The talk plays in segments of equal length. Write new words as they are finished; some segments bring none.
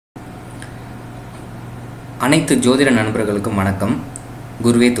அனைத்து ஜோதிட நண்பர்களுக்கும் வணக்கம்.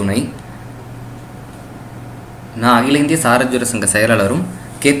 குருவே துணை. நான் அகில இந்திய சாரஜோதிட சங்க செயலாளரும்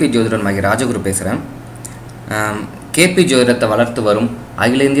கேபி ஜோதிடருமாகிய ராஜகுரு பேசுகிறேன். கேபி ஜோதிடத்தை வளர்த்து வரும்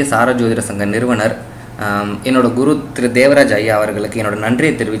அகில இந்திய சாரஜோதிட சங்க நிறுவனர் என்னோட குரு திரு தேவராஜ் ஐயா அவர்களுக்கு என்னோட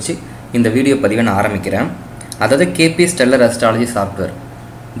நன்றியை தெரிவித்து இந்த வீடியோ பதிவை நான் ஆரம்பிக்கிறேன். அதாவது KP stellar astrology software.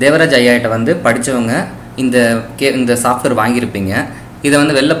 Devaraj ஐயாட்ட வந்து படித்தவங்க இந்த சாஃப்ட்வேர் வாங்கியிருப்பீங்க. இதை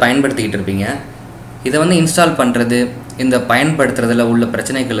வந்து வெளில பயன்படுத்திக்கிட்டு இருப்பீங்க. இதை வந்து இன்ஸ்டால் பண்ணுறது, இந்த பயன்படுத்துறதுல உள்ள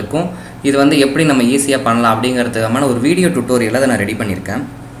பிரச்சனைகளுக்கும் இது வந்து எப்படி நம்ம ஈஸியாக பண்ணலாம் அப்படிங்கிறதுக்கான ஒரு வீடியோ டுட்டோரியலை அதை நான் ரெடி பண்ணியிருக்கேன்.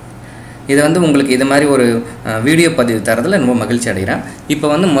 இதை வந்து உங்களுக்கு இது மாதிரி ஒரு வீடியோ பதிவு தரதில் ரொம்ப மகிழ்ச்சி அடைகிறேன். இப்போ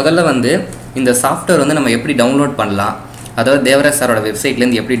வந்து முதல்ல வந்து இந்த சாஃப்ட்வேர் வந்து நம்ம எப்படி டவுன்லோட் பண்ணலாம், அதாவது தேவராஜ் சாரோட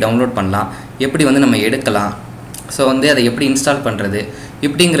வெப்சைட்லேருந்து எப்படி டவுன்லோட் பண்ணலாம், எப்படி வந்து நம்ம எடுக்கலாம், ஸோ வந்து அதை எப்படி இன்ஸ்டால் பண்ணுறது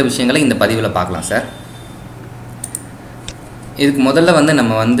இப்படிங்கிற விஷயங்களை இந்த பதிவில் பார்க்கலாம் சார். இதுக்கு முதல்ல வந்து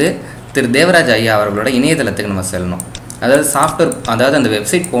நம்ம வந்து திரு தேவராஜ் ஐயா அவர்களோட இணையதளத்துக்கு நம்ம செல்லணும். அதாவது சாஃப்ட்வேர், அதாவது அந்த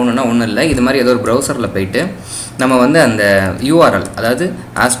வெப்சைட் போகணுன்னா ஒன்றும் இல்லை, இது மாதிரி ஏதோ ஒரு ப்ரௌசரில் போயிட்டு நம்ம வந்து அந்த URL, அதாவது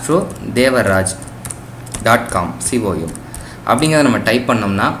astrodevaraj.com அப்படிங்கிறத நம்ம டைப்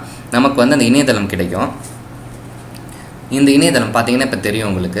பண்ணோம்னா நமக்கு வந்து அந்த இணையதளம் கிடைக்கும். இந்த இணையதளம் பார்த்தீங்கன்னா இப்போ தெரியும்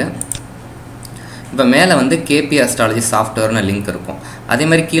உங்களுக்கு. இப்போ மேலே வந்து கேபி அஸ்ட்ராலஜி சாஃப்ட்வேர்னு லிங்க் இருக்கும். அதே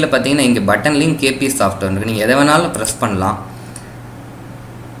மாதிரி கீழே பார்த்தீங்கன்னா இங்கே பட்டன் லிங்க் கேபி சாஃப்ட்வேர் இருக்குது. நீங்கள் எதை வேணாலும் ப்ரெஸ் பண்ணலாம்.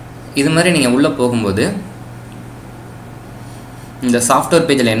 இது மாதிரி நீங்கள் உள்ளே போகும்போது இந்த சாஃப்ட்வேர்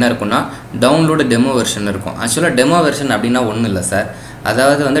பேஜில் என்ன இருக்குன்னா டவுன்லோடு டெமோ வெர்ஷன் இருக்கும். ஆக்சுவலாக டெமோ வெர்ஷன் அப்படின்னா ஒன்றும் இல்லை சார்.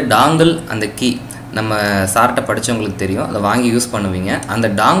 அதாவது வந்து டாங்கிள், அந்த கீ நம்ம சார்ட்டை படித்தவங்களுக்கு தெரியும், அதை வாங்கி யூஸ் பண்ணுவீங்க. அந்த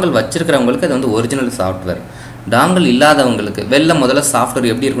டாங்கிள் வச்சுருக்கிறவங்களுக்கு அது வந்து ஒரிஜினல் சாஃப்ட்வேர். டாங்கிள் இல்லாதவங்களுக்கு முதல்ல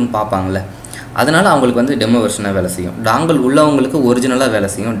சாஃப்ட்வேர் எப்படி இருக்குன்னு பார்ப்பாங்களே, அதனால் அவங்களுக்கு வந்து டெமோ வெர்ஷனாக வேலை செய்யும். டாங்கிள் உள்ளவங்களுக்கு ஒரிஜினலாக வேலை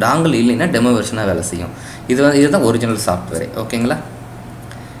செய்யும். டாங்கிள் இல்லைன்னா டெமோ வெர்ஷனாக வேலை செய்யும். இதுதான் ஒரிஜினல் சாஃப்ட்வேர். ஓகேங்களா?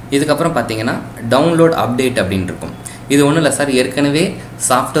 இதுக்கப்புறம் பார்த்தீங்கன்னா டவுன்லோட் அப்டேட் அப்படின்னு இருக்கும். இது ஒன்றும் இல்லை சார், ஏற்கனவே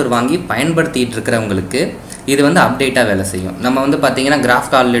சாஃப்ட்வேர் வாங்கி பயன்படுத்திகிட்டு இருக்கிறவங்களுக்கு இது வந்து அப்டேட்டாக வேலை செய்யும். நம்ம வந்து பார்த்தீங்கன்னா கிராஃப்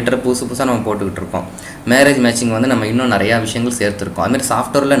கால்குலேட்டர் புதுசாக நம்ம போட்டுக்கிட்டு இருக்கோம். மேரேஜ் மேட்சிங் வந்து நம்ம இன்னும் நிறையா விஷயங்கள் சேர்த்துருக்கோம். அதுமாதிரி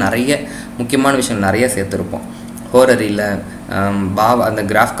சாஃப்ட்வேரில் நிறைய முக்கியமான விஷயங்கள் நிறைய சேர்த்துருப்போம். ஹோரரியில், அந்த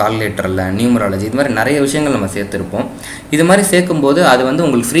கிராஃப் கால்குலேட்டரில், நியூமராலஜி, இது மாதிரி நிறைய விஷயங்கள் நம்ம சேர்த்துருப்போம். இது மாதிரி சேர்க்கும்போது அது வந்து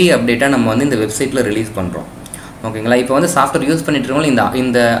உங்களுக்கு ஃப்ரீ அப்டேட்டாக நம்ம வந்து இந்த வெப்சைட்டில் ரிலீஸ் பண்ணுறோம். ஓகேங்களா? இப்போ வந்து சாஃப்ட்வேர் யூஸ் பண்ணிட்டு இருக்கவங்க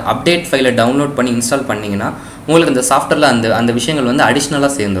இந்த அப்டேட் ஃபைலை டவுன்லோட் பண்ணி இன்ஸ்டால் பண்ணிங்கன்னா உங்களுக்கு இந்த சாஃப்ட்வேரில் அந்த விஷயங்கள் வந்து அடிஷ்னலாக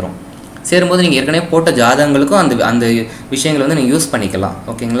சேர்ந்துடும். சேரும்போது நீங்கள் ஏற்கனவே போட்ட ஜாதகங்களுக்கும் அந்த விஷயங்களை வந்து நீங்கள் யூஸ் பண்ணிக்கலாம்.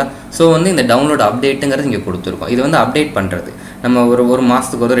 ஓகேங்களா? ஸோ வந்து இந்த டவுன்லோட் அப்டேட்டுங்கிறது இங்கே கொடுத்துருக்கோம். இது வந்து அப்டேட் பண்ணுறது, நம்ம ஒரு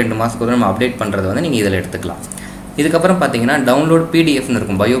மாதத்துக்கு ஒரு 2 மாதத்துக்கு ஒரு நம்ம அப்டேட் பண்ணுறது வந்து நீங்கள் இதில் எடுத்துக்கலாம். இதுக்கப்புறம் பார்த்தீங்கன்னா டவுன்லோட் பிடிஎஃப்னு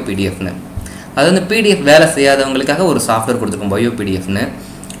இருக்கும், பயோ பிடிஎஃப்னு. அது வந்து பிடிஎஃப் வேலை செய்யாதவங்களுக்காக ஒரு சாஃப்ட்வேர் கொடுத்துருக்கோம், பயோ பிடிஎஃப்னு.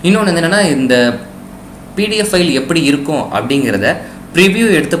 இன்னொன்று என்னென்னா, இந்த பிடிஎஃப் ஃபைல் எப்படி இருக்கும் அப்படிங்கிறத ப்ரிவ்யூ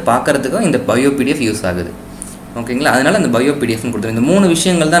எடுத்து பார்க்குறதுக்கும் இந்த பயோ பிடிஎஃப் யூஸ் ஆகுது. ஓகேங்களா? அதனால் அந்த பயோ பிடிஎஃப்னு கொடுத்துருக்கோம். இந்த 3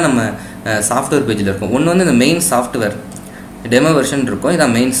 விஷயங்கள் தான் நம்ம சாஃப்ட்வேர் பேஜில் இருக்கும். ஒன்று வந்து இந்த மெயின் சாஃப்ட்வேர் டெமோ வெர்ஷன் இருக்கும்,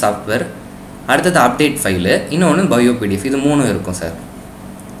 இதான் மெயின் சாஃப்ட்வேர். அடுத்தது அப்டேட் ஃபைலு, இன்னொன்று பயோ பிடிஎஃப். இது 3 இருக்கும் சார்.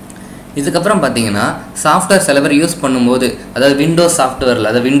 இதுக்கப்புறம் பார்த்தீங்கன்னா சாஃப்ட்வேர் சில பேர் யூஸ் பண்ணும்போது, அதாவது விண்டோஸ் சாஃப்ட்வேரில்,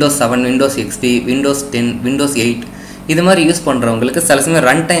 அதாவது Windows 7, Windows XP, Windows 10, Windows 8 இது மாதிரி யூஸ் பண்ணுறவங்களுக்கு சில சமயம்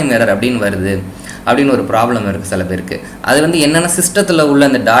ரன் டைம் எரர் அப்படின்னு வருது அப்படின்னு ஒரு ப்ராப்ளம் இருக்குது சில பேருக்கு. அது வந்து என்னென்னா, சிஸ்டத்தில் உள்ள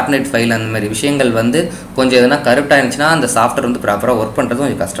அந்த .NET ஃபைல் அந்த மாதிரி விஷயங்கள் வந்து கொஞ்சம் எதனா கரெக்டாக இருந்துச்சுன்னா அந்த சாஃப்ட்வேர் வந்து ப்ராப்பராக ஒர்க் பண்ணுறது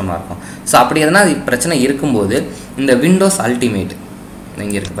கொஞ்சம் கஷ்டமாக இருக்கும். ஸோ அப்படி எதனா பிரச்சனை இருக்கும்போது இந்த விண்டோஸ் அல்டிமேட்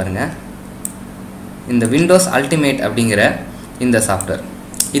இங்கே இருக்குது பாருங்கள், இந்த விண்டோஸ் அல்டிமேட் அப்படிங்கிற இந்த சாஃப்ட்வேர்,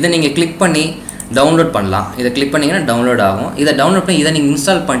 இதை நீங்கள் கிளிக் பண்ணி டவுன்லோட் பண்ணலாம். இதை கிளிக் பண்ணிங்கன்னா டவுன்லோட் ஆகும். இதை டவுன்லோட் பண்ணி இதை நீங்கள்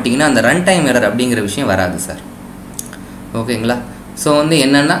இன்ஸ்டால் பண்ணிட்டீங்கன்னா அந்த ரன் டைம் எரர் அப்படிங்கிற விஷயம் வராது சார். ஓகேங்களா? ஸோ வந்து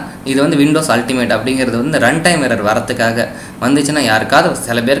என்னென்னா, இது வந்து விண்டோஸ் அல்டிமேட் அப்படிங்கிறது வந்து ரன் டைம் எரர் வரத்துக்காக வந்துச்சுன்னா, யாருக்காவது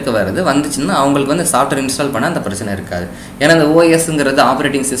சில பேருக்கு வருது, வந்துச்சுன்னா அவங்களுக்கு வந்து சாஃப்ட்வேர் இன்ஸ்டால் பண்ணால் அந்த பிரச்சனை இருக்காது. ஏன்னா இந்த OSங்கிறது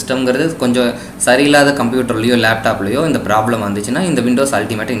ஆப்ரேட்டிங் சிஸ்டம்ங்கிறது கொஞ்சம் சரியில்லாத கம்ப்யூட்டர்லையோ லேப்டாப்லையோ இந்த ப்ராப்ளம் வந்துச்சுன்னா இந்த விண்டோஸ்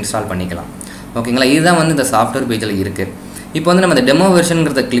அல்டிமேட்டை இன்ஸ்டால் பண்ணிக்கலாம். ஓகேங்களா? இதுதான் வந்து இந்த சாஃப்ட்வேர் பேஜில் இருக்குது. இப்போ வந்து நம்ம இந்த டெமோ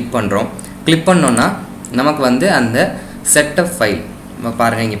வெர்ஷனுங்கிறத கிளிக் பண்ணுறோம். கிளிக் பண்ணோன்னா நமக்கு வந்து அந்த செட்டப் ஃபைல்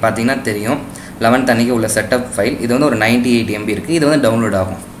பாருங்கள், இங்கே பார்த்தீங்கன்னா தெரியும், 11th அன்றைக்கி உள்ள செட்டப் ஃபைல். இது வந்து ஒரு 98 MB இருக்குது. இது வந்து டவுன்லோட்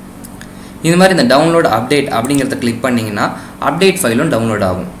ஆகும். இது மாதிரி இந்த டவுன்லோட் அப்டேட் அப்படிங்கிறத கிளிக் பண்ணிங்கன்னா அப்டேட் ஃபைலும் டவுன்லோட்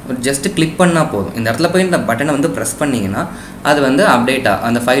ஆகும். ஜஸ்ட்டு கிளிக் பண்ணால் போதும். இந்த இடத்துல போய் இந்த பட்டனை வந்து ப்ரெஸ் பண்ணிங்கன்னா அது வந்து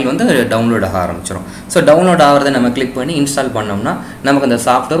அந்த ஃபைல் வந்து டவுன்லோட் ஆக ஆரம்பிச்சிடும். ஸோ டவுன்லோட் ஆகிறத நம்ம கிளிக் பண்ணி இன்ஸ்டால் பண்ணோம்னா நமக்கு அந்த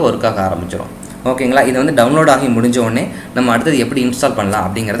சாஃப்ட்வேர் ஒர்க் ஆக ஆரம்பிச்சிடும். ஓகேங்களா? இது வந்து டவுன்லோட் ஆகி முடிஞ்ச உடனே நம்ம அடுத்தது எப்படி இன்ஸ்டால் பண்ணலாம்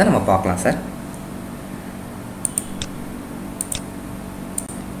அப்படிங்கிறத நம்ம பார்க்கலாம் சார்.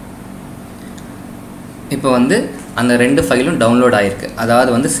 இப்போ வந்து அந்த 2 ஃபைலும் டவுன்லோட் ஆகிருக்கு. அதாவது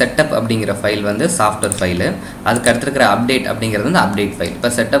வந்து செட்டப் அப்படிங்கிற ஃபைல் வந்து சாஃப்ட்வேர் ஃபைலு, அதுக்கு அடுத்து இருக்கிற அப்டேட் அப்படிங்கிறது வந்து அப்டேட் ஃபைல்.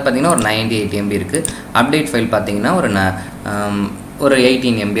 இப்போ செட்டப் பார்த்திங்கன்னா ஒரு 98 MB இருக்குது, அப்டேட் ஃபைல் பார்த்திங்கன்னா ஒரு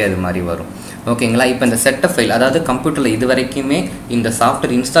 18 MB அது மாதிரி வரும். ஓகேங்களா? இப்போ இந்த செட்டப் ஃபைல், அதாவது கம்ப்யூட்டரில் இது வரைக்குமே இந்த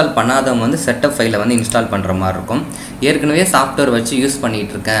சாஃப்ட்வேர் இன்ஸ்டால் பண்ணாதவங்க வந்து செட்டப் ஃபைலை வந்து இன்ஸ்டால் பண்ணுற மாதிரி இருக்கும். ஏற்கனவே சாஃப்ட்வேர் வச்சு யூஸ்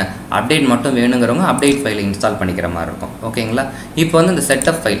பண்ணிகிட்டு இருக்கேன், அப்டேட் மட்டும் வேணுங்கிறவங்க அப்டேட் ஃபைலை இன்ஸ்டால் பண்ணிக்கிற மாதிரி இருக்கும். ஓகேங்களா? இப்போ வந்து இந்த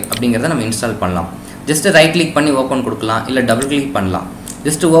செட்டப் ஃபைல் அப்படிங்கிறத நம்ம இன்ஸ்டால் பண்ணலாம். ஜஸ்ட்டு ரைட் கிளிக் பண்ணி ஓப்பன் கொடுக்கலாம், இல்லை டபுள் கிளிக் பண்ணலாம்.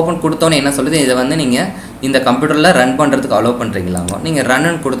 ஜஸ்ட்டு ஓப்பன் கொடுத்தோன்னே என்ன சொல்லுது, இதை வந்து நீங்கள் இந்த கம்ப்யூட்டரில் ரன் பண்ணுறதுக்கு அலோவ் பண்ணுறீங்களாங்க. நீங்கள்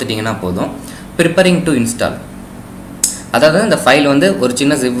ரன்னு கொடுத்துட்டிங்கன்னா போதும். ப்ரிப்பேரிங் டு இன்ஸ்டால், அதாவது இந்த ஃபைல் வந்து ஒரு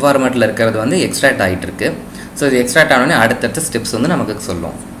சின்ன ஜிப் ஃபார்மேட்டில் இருக்கிறது வந்து எக்ஸ்ட்ராக்ட் ஆகிட்டு இருக்கு. ஸோ இது எக்ஸ்ட்ராக்ட் ஆனோடனே அடுத்தடுத்த ஸ்டெப்ஸ் வந்து நமக்கு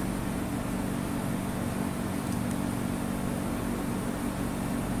சொல்லும்.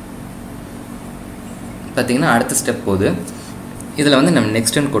 பார்த்திங்கன்னா அடுத்த ஸ்டெப் போது இதில் வந்து நம்ம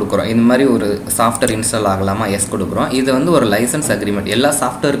நெக்ஸ்ட்டுன்னு கொடுக்குறோம். இந்த மாதிரி ஒரு சாஃப்ட்வேர் இன்ஸ்டால் ஆகலாமா, எஸ் கொடுக்குறோம். இது வந்து ஒரு லைசன்ஸ் அக்ரிமெண்ட், எல்லா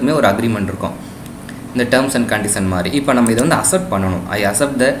சாஃப்ட்வேருக்குமே ஒரு அக்ரிமெண்ட் இருக்கும், இந்த டேர்ம்ஸ் அண்ட் கண்டிஷன் மாதிரி. இப்போ நம்ம இதை வந்து அக்செப்ட் பண்ணணும். ஐ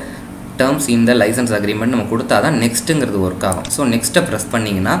அக்செப்ட் த டேர்ம்ஸ் இந்த லைசன்ஸ் அக்ரிமெண்ட் நம்ம கொடுத்தா தான் நெக்ஸ்ட்டுங்கிறது ஒர்க் ஆகும். ஸோ நெக்ஸ்ட்டை ப்ரெஸ்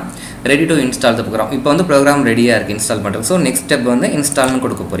பண்ணிங்கன்னா ready to install the program. இப்போ வந்து ப்ரோக்ராம் ரெடியாக இருக்குது இன்ஸ்டால் பண்ணுறது. ஸோ நெக்ஸ்ட் ஸ்டெப் வந்து இன்ஸ்டால்னு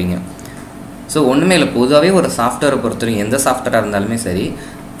கொடுக்க போகிறீங்க. ஸோ ஒன்றுமே இல்லை, பொதுவாகவே ஒரு சாஃப்ட்வேரை பொறுத்தவரைக்கும் எந்த சாஃப்ட்வேராக இருந்தாலுமே சரி,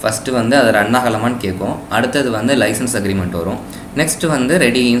 ஃபஸ்ட்டு வந்து அது ரன் ஆகலாமான்னு கேட்கும், அடுத்தது வந்து லைசன்ஸ் அக்ரிமெண்ட் வரும், நெக்ஸ்ட்டு வந்து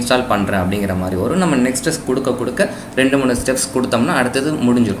ரெடி இன்ஸ்டால் பண்ணுறேன் அப்படிங்கிற மாதிரி வரும். நம்ம நெக்ஸ்ட்டு கொடுக்க 2-3 ஸ்டெப்ஸ் கொடுத்தோம்னா அடுத்தது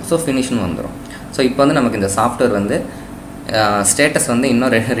முடிஞ்சிடும். ஸோ ஃபினிஷ்னு வந்துடும். ஸோ இப்போ வந்து நமக்கு இந்த சாஃப்ட்வேர் வந்து ஸ்டேட்டஸ் வந்து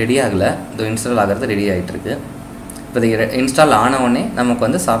இன்னும் ரெடி ஆகலை, இது இன்ஸ்டால் ஆகிறது ரெடி ஆகிட்டுருக்கு. இப்போ இது இன்ஸ்டால் ஆனவுடனே நமக்கு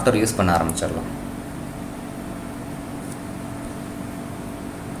வந்து சாஃப்ட்வேர் யூஸ் பண்ண ஆரம்பிச்சிடலாம்.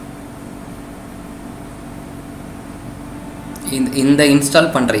 இந்த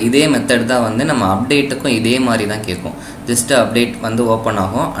இன்ஸ்டால் பண்ணுற இதே மெத்தட் தான் வந்து நம்ம அப்டேட்டுக்கும் இதே மாதிரி தான் கேட்கும். ஜஸ்ட்டு அப்டேட் வந்து ஓப்பன்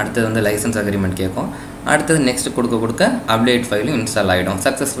ஆகும், அடுத்தது வந்து லைசன்ஸ் அக்ரிமெண்ட் கேட்கும், அடுத்தது நெக்ஸ்ட் கொடுக்க அப்டேட் ஃபைலும் இன்ஸ்டால் ஆகிடும்.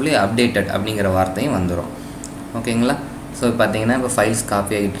 சக்ஸஸ்ஃபுல்லி அப்டேட்டட் அப்படிங்கிற வார்த்தையும் வந்துடும். ஓகேங்களா? ஸோ பார்த்தீங்கன்னா இப்போ ஃபைல்ஸ்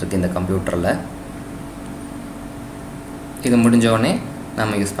காப்பி ஆகிட்டு இருக்குது இந்த கம்ப்யூட்டரில். இது முடிஞ்சோடனே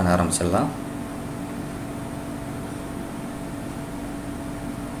நம்ம யூஸ் பண்ண ஆரம்பிச்சிடலாம்.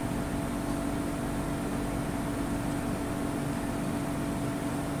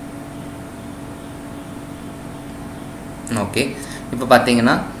 ஓகே, இப்போ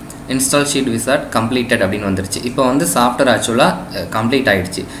பார்த்தீங்கன்னா இன்ஸ்டால் ஷீட் விசார்ட் கம்ப்ளீட்டட் அப்படின்னு வந்துருச்சு. இப்போ வந்து சாஃப்ட்வேர் ஆக்சுவலாக கம்ப்ளீட்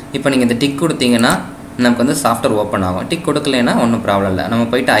ஆகிடுச்சு. இப்போ நீங்கள் இந்த டிக் கொடுத்தீங்கன்னா நமக்கு வந்து சாஃப்ட்வேர் ஓப்பன் ஆகும். டிக் கொடுக்கலன்னா ஒன்றும் ப்ராப்ளம் இல்லை, நம்ம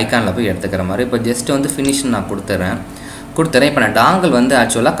போய்ட்டு ஐக்கானில் போய் எடுத்துக்கிற மாதிரி. இப்போ ஜஸ்ட்டு வந்து ஃபினிஷ்னு நான் கொடுத்துறேன். இப்போ நான் டாங்கல் வந்து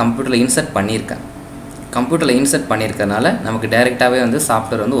ஆக்சுவலாக கம்ப்யூட்டரில் இன்சர்ட் பண்ணியிருக்கேன். கம்ப்யூட்டரில் இன்சர்ட் பண்ணியிருக்கனால நமக்கு டைரெக்டாகவே வந்து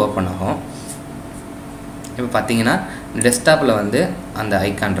சாஃப்ட்வேர் வந்து ஓப்பன் ஆகும். இப்போ பார்த்தீங்கன்னா டெஸ்க்டாப்பில் வந்து அந்த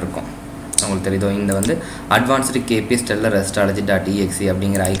ஐக்கான் இருக்கும், உங்களுக்கு தெரியுதோ. இந்த வந்து அட்வான்ஸ்டு கேபி ஸ்டெல்லர் astrology.exe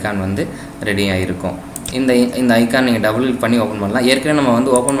அப்படிங்கிற ஐக்கான் வந்து ரெடியாக இருக்கும். இந்த ஐக்கான் நீங்கள் டபுள் கிளிக் பண்ணி ஓப்பன் பண்ணலாம். ஏற்கனவே நம்ம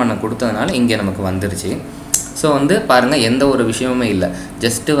வந்து ஓப்பன் பண்ண கொடுத்ததுனால இங்கே நமக்கு வந்துருச்சு. ஸோ வந்து பாருங்கள், எந்த ஒரு விஷயமுமே இல்லை.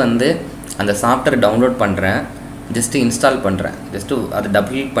 ஜஸ்ட்டு வந்து அந்த சாஃப்ட்வேர் டவுன்லோட் பண்ணுறேன், ஜஸ்ட்டு இன்ஸ்டால் பண்ணுறேன், ஜஸ்ட்டு அதை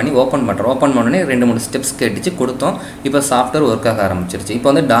டபுள் கிளிக் பண்ணி ஓப்பன் பண்ணுறேன். ஓப்பன் பண்ணோடனே 2-3 ஸ்டெப்ஸ் கேட்டுச்சு, கொடுத்தோம். இப்போ சாஃப்ட்வேர் ஒர்க் ஆக ஆரம்பிச்சிருச்சு. இப்போ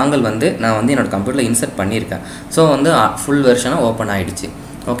வந்து டாங்கல் வந்து நான் வந்து என்னோடய கம்ப்யூட்டரில் இன்சர்ட் பண்ணியிருக்கேன். ஸோ வந்து ஃபுல் வெர்ஷனாக ஓப்பன் ஆகிடுச்சு.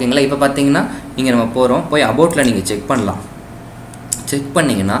 ஓகேங்களா? இப்போ பார்த்தீங்கன்னா இங்கே நம்ம போய் அபவுட்டில் நீங்கள் செக் பண்ணலாம். செக்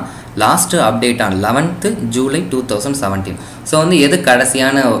பண்ணிங்கன்னா last update on 11th July 2017. So வந்து எது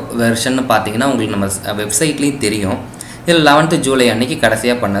கடைசியான வெர்ஷன்னு பார்த்தீங்கன்னா உங்களுக்கு நம்ம வெப்சைட்லேயும் தெரியும். இதில் 11th July அன்றைக்கி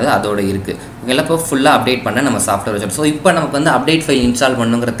கடைசியாக பண்ணது அதோடு இருக்குது. ஓகேங்களா? இப்போ ஃபுல்லாக அப்டேட் பண்ண நம்ம சாஃப்ட்வேர் வச்சோம். ஸோ இப்போ நமக்கு வந்து அப்டேட் ஃபைல் இன்ஸ்டால்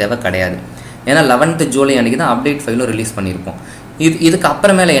பண்ணுங்கிற தேவை கிடையாது. ஏன்னா 11th July அன்றைக்கி தான் அப்டேட் ஃபைலும் ரிலீஸ் பண்ணியிருப்போம். இதுக்கு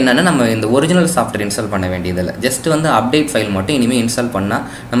அப்புறமேலே என்னென்னா நம்ம இந்த ஒரிஜினல் சாஃப்ட்வேர் இன்ஸ்டால் பண்ண வேண்டியதில்லை. ஜஸ்ட்டு வந்து அப்டேட் ஃபைல் மட்டும் இனிமேல் இன்ஸ்டால் பண்ணால்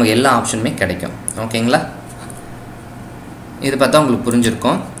நமக்கு எல்லா ஆப்ஷனுமே கிடைக்கும். ஓகேங்களா? இது பார்த்தா உங்களுக்கு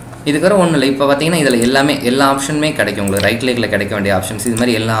புரிஞ்சிருக்கும். இதுக்கப்புறம் ஒன்றும் இல்லை. இப்போ பார்த்தீங்கன்னா இதில் எல்லா ஆப்ஷனுமே கிடைக்கும். உங்களுக்கு ரைட் கிளிக்கில் கிடைக்க வேண்டிய ஆப்ஷன்ஸ், இது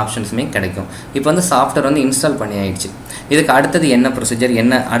மாதிரி எல்லா ஆப்ஷன்ஸுமே கிடைக்கும். இப்போ வந்து சாஃப்ட்வேர் வந்து இன்ஸ்டால் பண்ணி ஆயிடுச்சு. இதுக்கு அடுத்தது என்ன ப்ரொசீஜர்,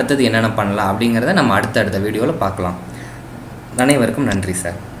 அடுத்தது என்னென்ன பண்ணலாம் அப்படிங்கிறத நம்ம அடுத்த வீடியோவில் பார்க்கலாம். அனைவருக்கும் நன்றி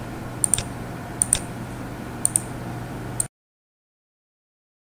சார்.